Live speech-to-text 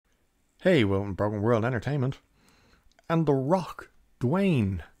Hey, welcome to Broken World Entertainment. And The Rock,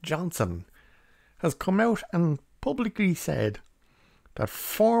 Dwayne Johnson, has come out and publicly said that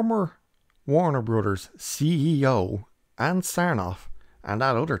former Warner Brothers CEO and Sarnoff and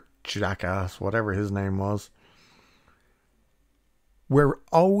that other jackass, whatever his name was, were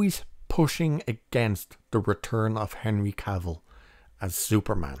always pushing against the return of Henry Cavill as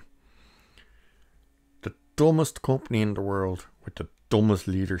Superman. The dumbest company in the world with the dumbest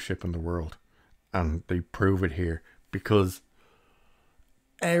leadership in the world, and they prove it here because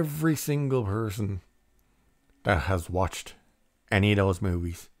every single person that has watched any of those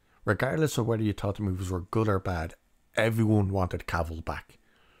movies, regardless of whether you thought the movies were good or bad, everyone wanted Cavill back.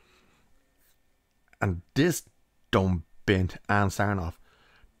 And this dumb bint, Ann Sarnoff,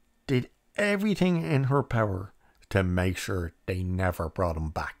 did everything in her power to make sure they never brought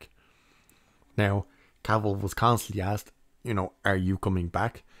him back. Now, Cavill was constantly asked, are you coming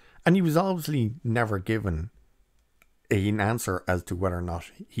back? And he was obviously never given an answer as to whether or not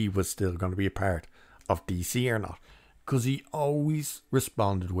he was still going to be a part of DC or not. Because he always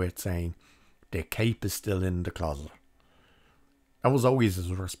responded with saying, the cape is still in the closet. That was always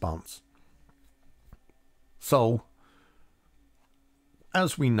his response. So,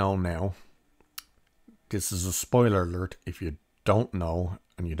 as we know now, this is a spoiler alert if you don't know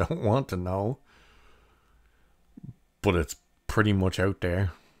and you don't want to know, but it's pretty much out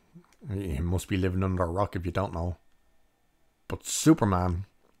there. You must be living under a rock if you don't know. But Superman,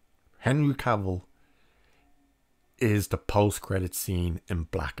 Henry Cavill, is the post-credit scene in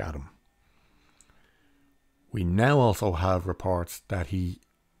Black Adam. We now also have reports that he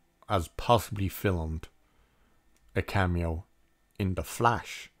has possibly filmed a cameo in The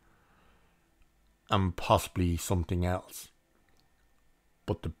Flash and possibly something else.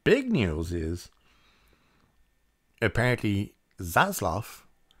 But the big news is apparently Zaslav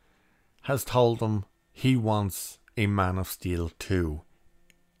has told him he wants a Man of Steel 2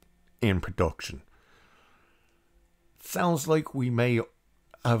 in production. Sounds like we may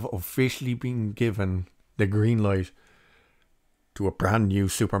have officially been given the green light to a brand new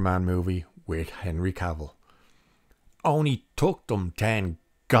Superman movie with Henry Cavill. Only took them 10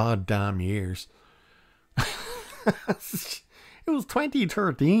 goddamn years. It was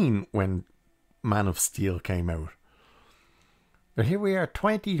 2013 when Man of Steel came out. But here we are,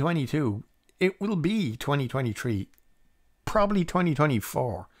 2022. It will be 2023, probably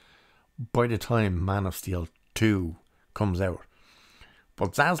 2024, by the time Man of Steel 2 comes out.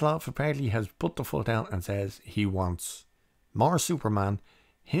 But Zaslav apparently has put the foot down and says he wants more Superman,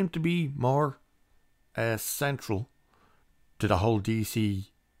 him to be more central to the whole DC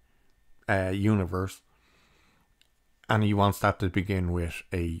universe. And he wants that to begin with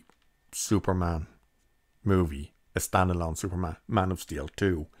a Superman movie. A standalone Superman, Man of Steel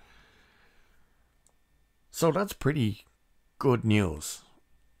 2. So that's pretty good news.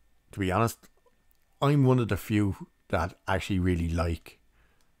 To be honest, I'm one of the few that actually really like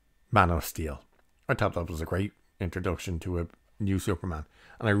Man of Steel. I thought that was a great introduction to a new Superman.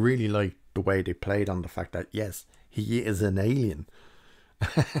 And I really liked the way they played on the fact that, yes, he is an alien.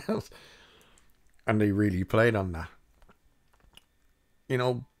 And they really played on that.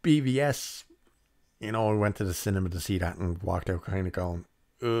 BVS... I went to the cinema to see that and walked out kind of going,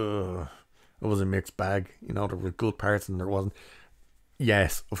 ugh. It was a mixed bag. There were good parts and there wasn't.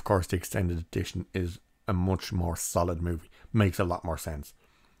 Yes, of course, the extended edition is a much more solid movie. Makes a lot more sense.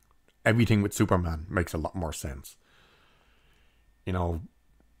 Everything with Superman makes a lot more sense.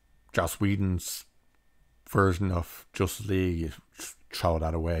 Joss Whedon's version of Justice League, throw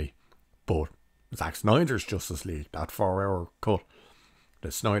that away. But Zack Snyder's Justice League, that 4-hour cut,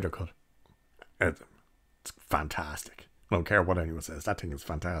 the Snyder cut, it's fantastic. I don't care what anyone says. That thing is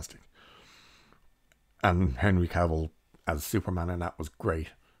fantastic. And Henry Cavill as Superman and that was great.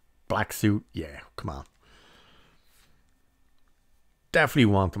 Black suit, yeah, come on. Definitely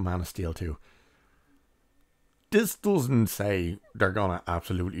want the Man of Steel 2. This doesn't say they're going to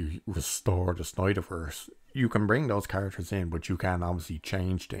absolutely restore the Snyderverse. You can bring those characters in, but you can obviously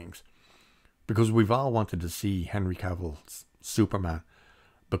change things. Because we've all wanted to see Henry Cavill's Superman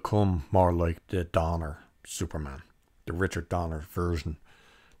become more like the Donner Superman, the Richard Donner version,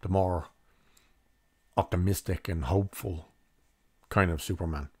 the more optimistic and hopeful kind of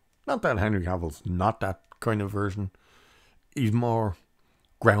Superman. Not that Henry Cavill's not that kind of version. He's more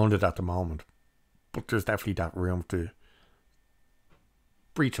grounded at the moment, but there's definitely that room to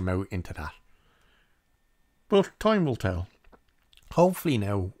breach him out into that. But time will tell. Hopefully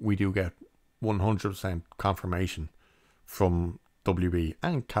now we do get 100% confirmation from WB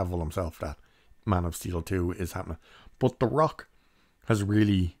and Cavill himself that Man of Steel 2 is happening. But The Rock has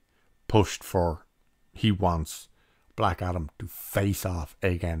really pushed for, he wants Black Adam to face off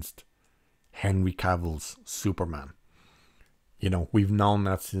against Henry Cavill's Superman. You know, we've known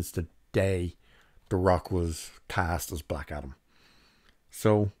that since the day The Rock was cast as Black Adam.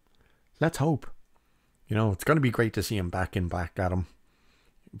 So let's hope. You know, it's going to be great to see him back in Black Adam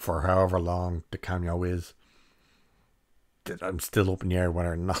for however long the cameo is. I'm still up in the air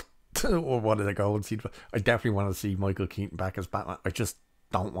whether or not or what did I go and see. I definitely want to see Michael Keaton back as Batman. I just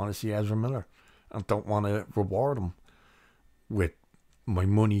don't want to see Ezra Miller. I don't want to reward him with my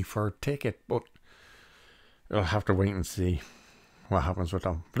money for a ticket, but I'll have to wait and see what happens with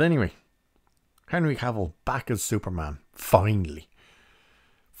them. But anyway, Henry Cavill back as Superman. Finally.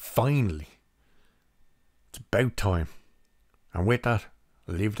 It's about time. And with that,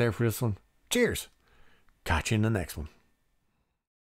 I'll leave it there for this one. Cheers. Catch you in the next one.